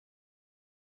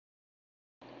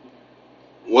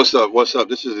What's up? What's up?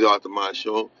 This is the Arthur Myers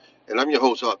Show, and I'm your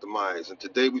host, Arthur Myers. And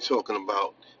today we're talking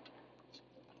about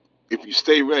if you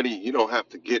stay ready, you don't have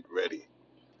to get ready.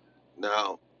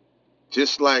 Now,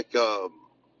 just like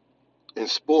in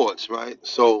sports, right?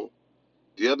 So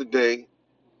the other day,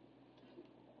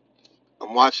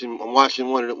 I'm watching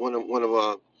one of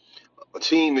a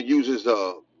team that uses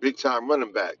a big time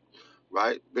running back,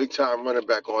 right? Big time running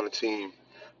back on the team.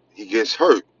 He gets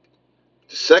hurt.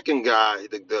 The second guy,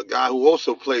 the guy who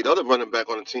also played other running back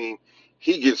on the team,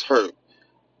 he gets hurt.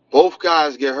 Both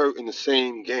guys get hurt in the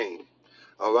same game.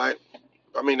 All right.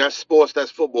 I mean, that's sports,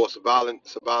 that's football. It's a violent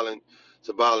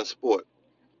sport.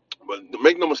 But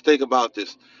make no mistake about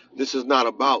this. This is not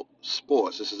about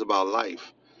sports. This is about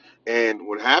life. And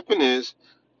what happened is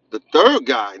the third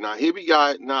guy. Now here we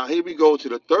go to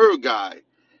the third guy.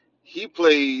 He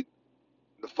played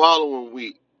the following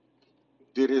week.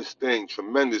 Did his thing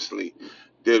tremendously.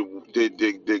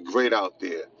 Did great out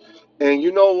there. And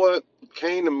you know what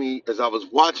came to me as I was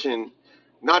watching,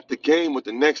 not the game, but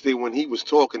the next day when he was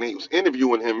talking, he was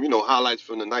interviewing him, highlights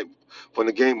from the night, from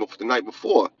the game of the night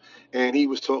before, and he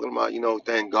was talking about,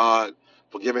 thank God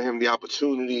for giving him the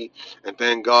opportunity, and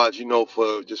thank God,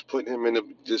 for just putting him in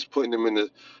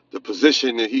the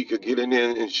position that he could get in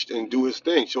there and do his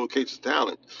thing, showcase his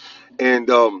talent, and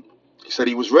he said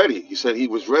he was ready. He said he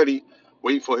was ready,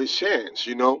 waiting for his chance,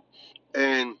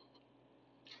 and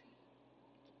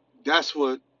that's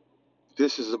what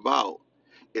this is about.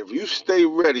 If you stay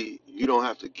ready, you don't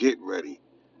have to get ready.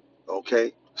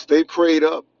 Okay? Stay prayed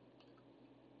up,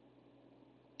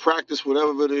 practice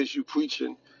whatever it is you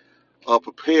preaching,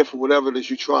 prepare for whatever it is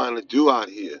you're trying to do out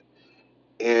here.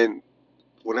 And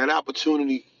when that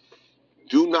opportunity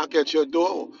do knock at your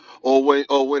door, or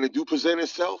when it do present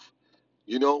itself,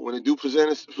 when it do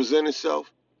present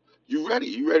itself, you ready.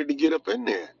 You ready to get up in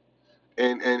there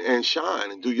and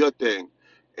shine and do your thing.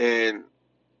 And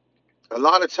a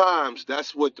lot of times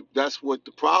that's what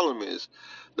the problem is.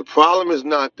 The problem is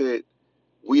not that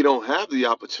we don't have the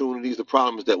opportunities. The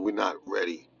problem is that we're not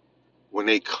ready when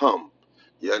they come.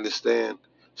 You understand?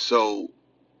 So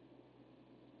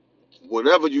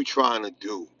whatever you're trying to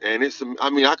do, and I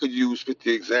mean, I could use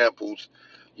 50 examples,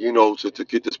 to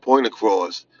get this point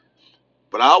across.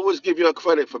 But I always give you a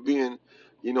credit for being,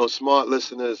 smart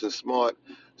listeners and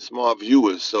smart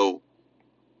viewers. So,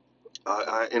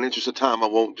 in interest of time, I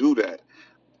won't do that.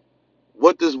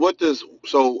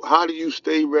 So how do you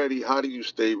stay ready? How do you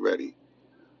stay ready?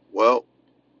 Well,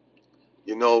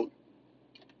 you know,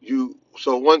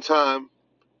 so one time,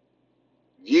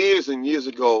 years and years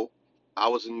ago,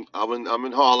 I'm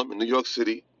in Harlem, in New York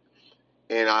City,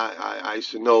 and I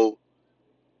used to know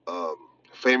um,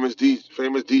 famous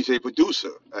DJ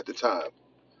producer at the time.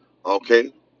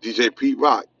 Okay, DJ Pete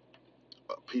Rock,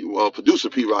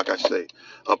 producer Pete Rock, I say,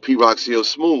 Pete Rock CL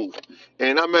Smooth,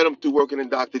 and I met him through working in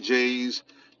Dr. J's.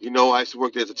 I used to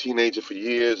work there as a teenager for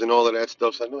years and all of that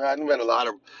stuff. So I met a lot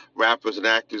of rappers and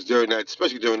actors during that,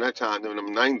 especially during that time, during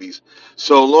the '90s.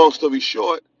 So long story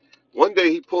short, one day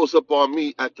he pulls up on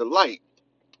me at the light.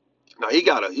 Now he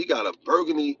got a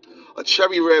burgundy, a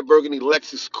cherry red burgundy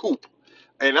Lexus coupe,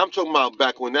 and I'm talking about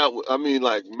back when I mean,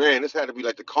 like, man, this had to be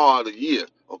like the car of the year.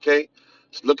 Okay,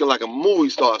 it's looking like a movie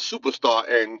star, a superstar,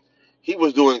 and he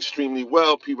was doing extremely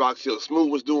well. P. Rock Smooth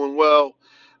was doing well.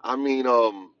 I mean,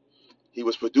 he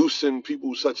was producing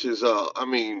people such as I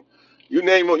mean, you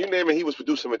name it, he was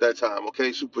producing at that time.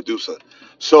 Okay, super producer.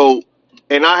 So,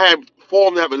 and I had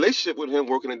formed that relationship with him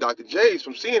working in Dr. J's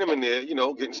from seeing him in there,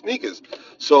 getting sneakers.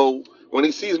 So when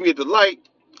he sees me at the light,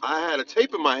 I had a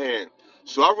tape in my hand.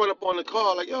 So I run up on the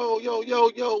car like, yo, yo, yo,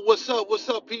 yo, what's up,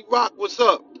 Pete Rock, what's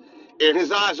up? And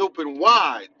his eyes open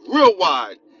wide, real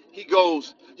wide. He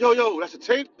goes, yo, yo, that's a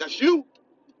tape, that's you?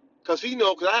 Cause I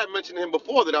had mentioned to him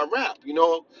before that I rap.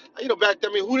 Back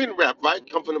then, I mean, who didn't rap, right?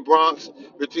 Come from the Bronx,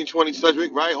 1520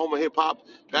 Sedgwick, right? Home of hip hop.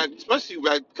 Back, especially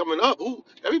back coming up,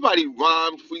 everybody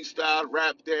rhymed, freestyle,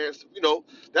 rap, dance.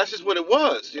 That's just what it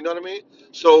was. You know what I mean?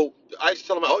 So I used to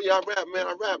tell him, oh yeah, I rap, man,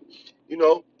 I rap. You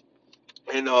know,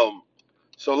 and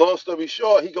so long story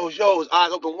short, he goes, yo, his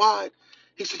eyes open wide.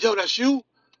 He said, yo, that's you?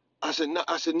 I said,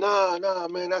 nah,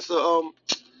 man, that's a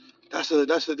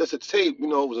tape. It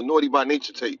was a Naughty by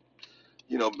Nature tape.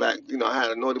 I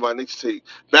had a Naughty by Nature tape.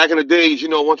 Back in the days,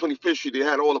 125th Street, they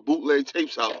had all the bootleg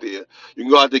tapes out there. You can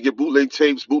go out there, get bootleg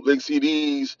tapes, bootleg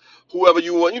CDs, whoever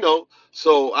you want.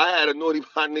 So I had a Naughty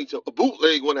by Nature, a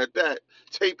bootleg one at that,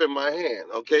 tape in my hand,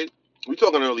 okay? We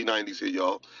talking early 90s here,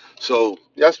 y'all. So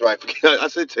that's right, I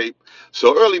said tape.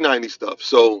 So early 90s stuff.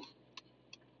 So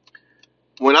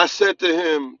when I said to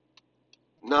him,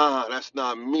 nah, that's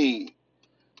not me,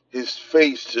 his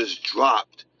face just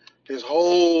dropped. His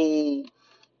whole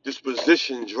this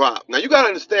position drop. Now you gotta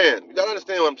understand. You gotta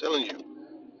understand what I'm telling you.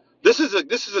 This is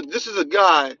a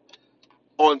guy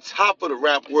on top of the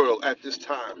rap world at this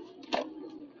time.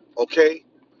 Okay,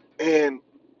 and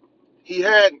he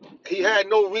had he had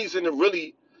no reason to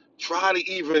really try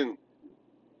to even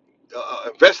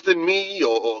invest in me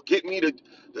or get me to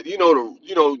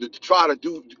try to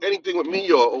do anything with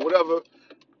me or whatever,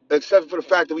 except for the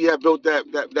fact that we had built that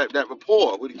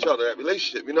rapport with each other, that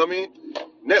relationship. You know what I mean?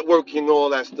 Networking, all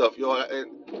that stuff, y'all.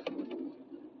 And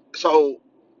so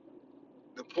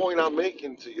the point I'm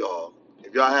making to y'all,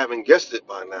 if y'all haven't guessed it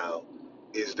by now,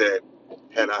 is that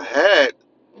had I had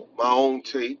my own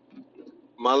tape,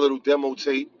 my little demo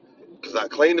tape, because I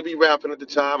claimed to be rapping at the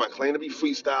time, I claimed to be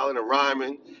freestyling and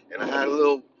rhyming, and I had a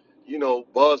little,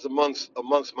 buzz amongst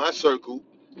my circle.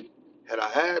 Had I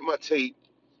had my tape,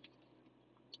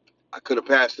 I could have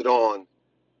passed it on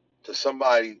to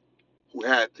somebody who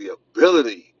had the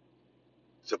ability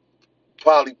to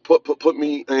probably put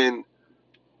me in,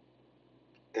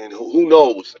 and who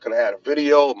knows, I could have had a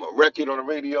video, my record on the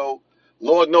radio.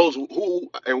 Lord knows who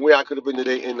and where I could have been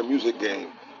today in the music game,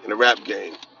 in the rap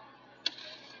game,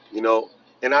 you know.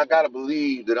 And I gotta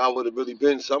believe that I would have really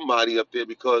been somebody up there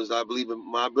because I believe in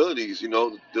my abilities,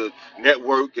 to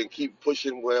network and keep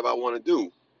pushing whatever I want to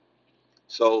do.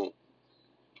 So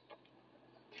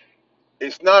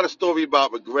it's not a story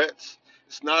about regrets.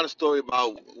 It's not a story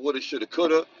about woulda, shoulda,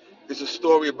 coulda. It's a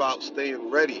story about staying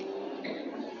ready.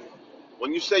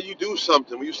 When you say you do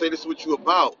something, when you say this is what you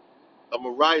about, I'm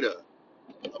a writer.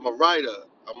 I'm a writer.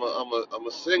 I'm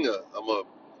a singer.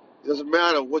 It doesn't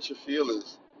matter what your feel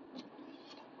is,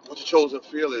 what your chosen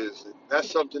feel is. That's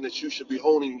something that you should be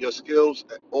honing your skills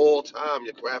at all time,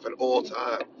 your craft at all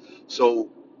time. So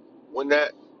when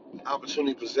that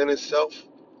opportunity presents itself,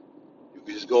 you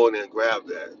can just go in there and grab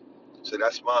that. So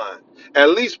that's mine. At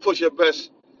least put your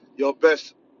best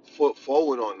foot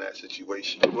forward on that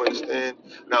situation. You understand?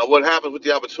 Now, what happens with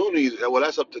the opportunities? Well,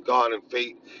 that's up to God and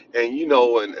fate, and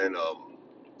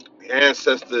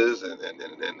ancestors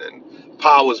and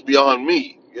powers beyond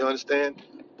me. You understand?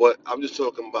 But I'm just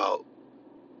talking about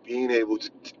being able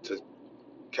to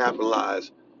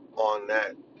capitalize on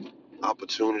that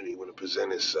opportunity when it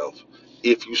presents itself.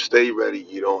 If you stay ready,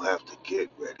 you don't have to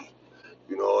get ready.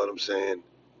 You know what I'm saying?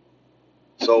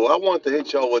 So I want to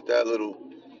hit y'all with that little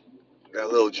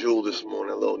jewel this morning,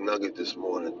 that little nugget this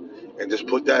morning, and just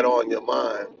put that on your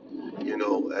mind,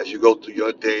 as you go through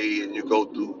your day and you go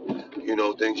through,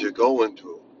 things you're going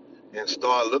through, and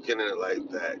start looking at it like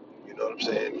that. You know what I'm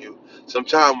saying?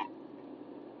 Sometimes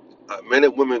men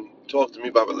and women talk to me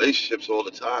about relationships all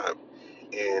the time,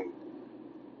 and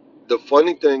the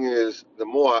funny thing is, the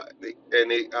more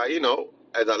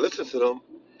as I listen to them,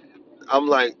 I'm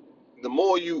like, the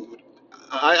more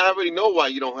I already know why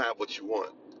you don't have what you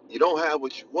want. You don't have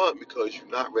what you want because you're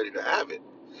not ready to have it.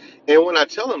 And when I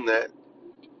tell them that,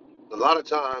 a lot of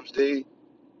times they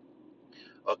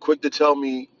are quick to tell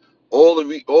me all the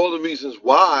reasons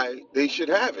why they should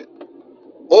have it.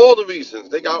 All the reasons.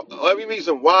 They got every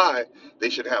reason why they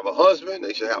should have a husband,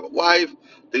 they should have a wife,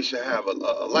 they should have a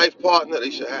life partner, they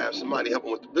should have somebody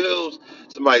helping with the bills,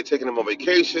 somebody taking them on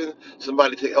vacation,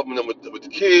 somebody helping them with the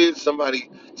kids, somebody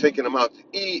taking them out to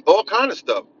eat, all kind of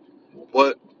stuff.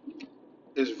 But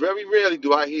it's very rarely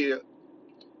do I hear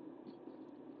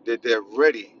that they're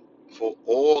ready for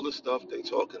all the stuff they're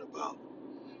talking about.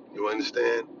 You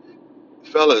understand?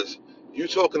 Fellas, you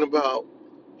talking about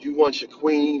you want your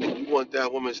queen and you want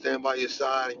that woman to stand by your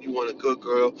side and you want a good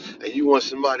girl and you want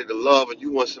somebody to love and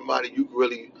you want somebody you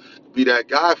really be that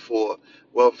guy for.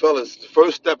 Well, fellas, the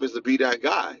first step is to be that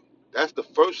guy. That's the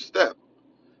first step,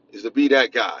 is to be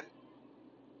that guy.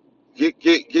 Get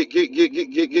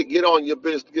on your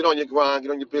business, get on your grind,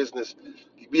 get on your business,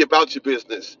 be about your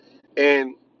business.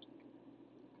 And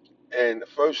the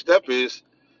first step is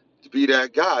to be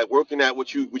that guy working at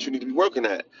what you need to be working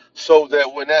at, so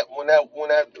that when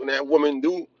that woman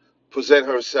do present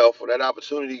herself or that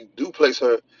opportunity do place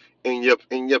her in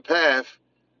your path,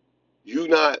 you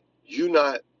not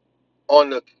on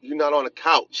the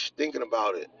couch thinking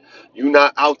about it. You're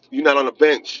not on the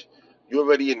bench. You're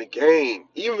already in the game.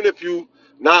 Even if you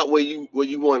not where you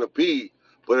want to be,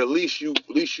 but at least you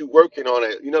working on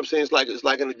it. You know what I'm saying? It's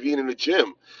like being in the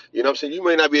gym. You know what I'm saying? You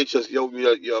may not be at your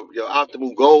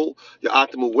optimal goal, your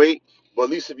optimal weight, but at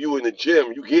least if you in the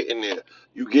gym, you get in there.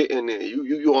 You get in there.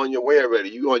 You on your way already.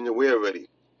 You on your way already.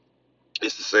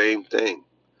 It's the same thing.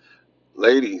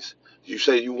 Ladies, you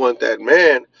say you want that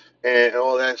man and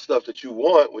all that stuff that you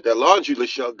want with that laundry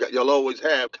list y'all always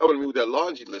have coming to me with that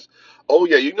laundry list. Oh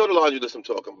yeah, you know the laundry list I'm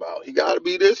talking about. He gotta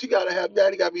be this, he gotta have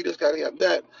that, he gotta be this, gotta have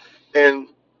that. And,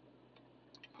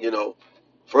 you know,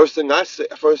 First thing I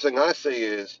say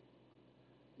is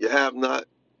you have not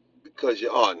because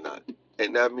you are not,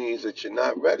 and that means that you're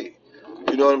not ready.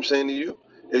 You know what I'm saying to you?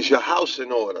 Is your house in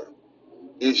order?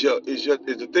 Is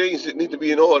the things that need to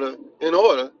be in order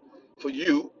for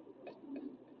you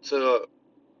to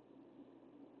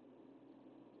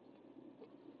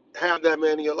have that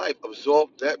man in your life, absorb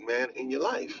that man in your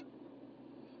life.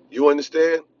 You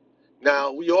understand?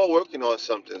 Now we all working on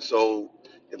something. So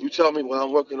if you tell me, well,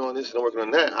 I'm working on this and I'm working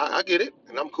on that, I get it,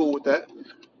 and I'm cool with that.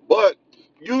 But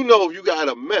you know, you got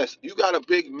a mess. You got a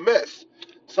big mess.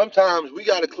 Sometimes we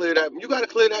got to clear that. You got to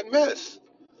clear that mess.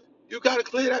 You got to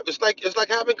clear that. It's like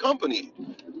having company.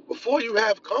 Before you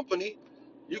have company,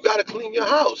 you got to clean your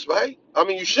house, right? I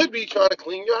mean, you should be trying to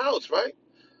clean your house, right?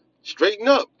 Straighten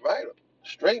up, right?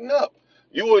 Straighten up.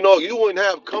 You wouldn't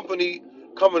have company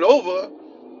coming over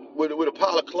with a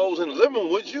pile of clothes in the living room,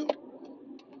 would you?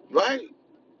 Right?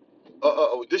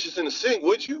 Dishes in the sink,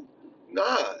 would you?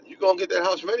 Nah, you gonna get that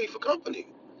house ready for company.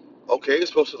 Okay, it's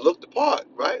supposed to look the part,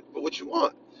 right? But what you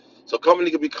want. So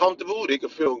company can be comfortable. They can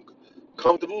feel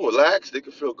comfortable, relaxed. They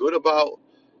can feel good about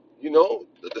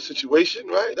the situation,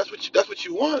 right? That's what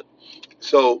you want.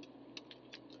 So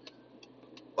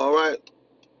all right,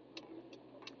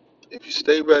 if you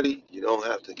stay ready, you don't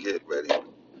have to get ready.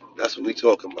 That's what we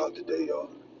talking about today, y'all.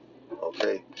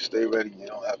 Okay, stay ready. You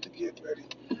don't have to get ready,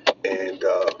 and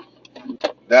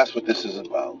that's what this is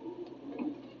about.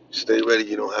 Stay ready.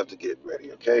 You don't have to get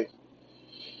ready. Okay.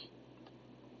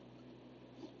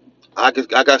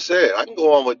 Like I said, I can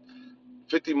go on with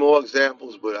 50 more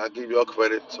examples, but I give y'all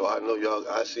credit, so I know y'all.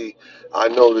 I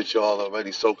know that y'all are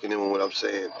already soaking in what I'm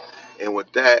saying, and with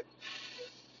that,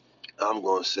 I'm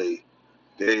gonna say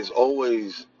there's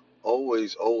always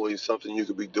something you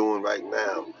could be doing right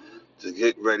now to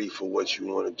get ready for what you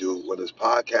want to do, whether it's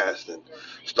podcasting.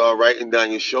 Start writing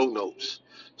down your show notes.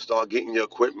 Start getting your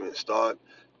equipment. Start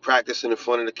practicing in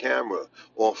front of the camera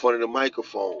or in front of the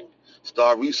microphone.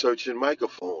 Start researching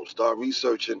microphones. Start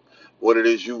researching what it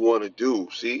is you want to do.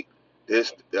 See,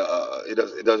 it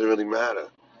doesn't really matter.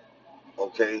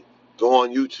 Okay, go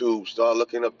on YouTube. Start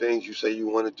looking up things you say you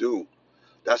want to do.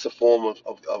 That's a form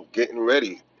of getting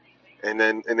ready, and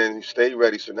then you stay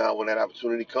ready. So now when that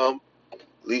opportunity comes,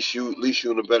 at least you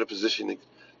in a better position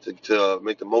to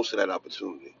make the most of that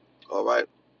opportunity. All right.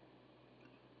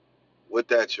 With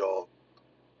that, y'all,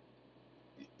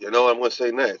 you know what I'm gonna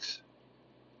say next.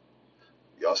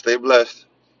 Y'all stay blessed.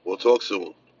 We'll talk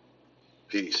soon.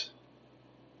 Peace.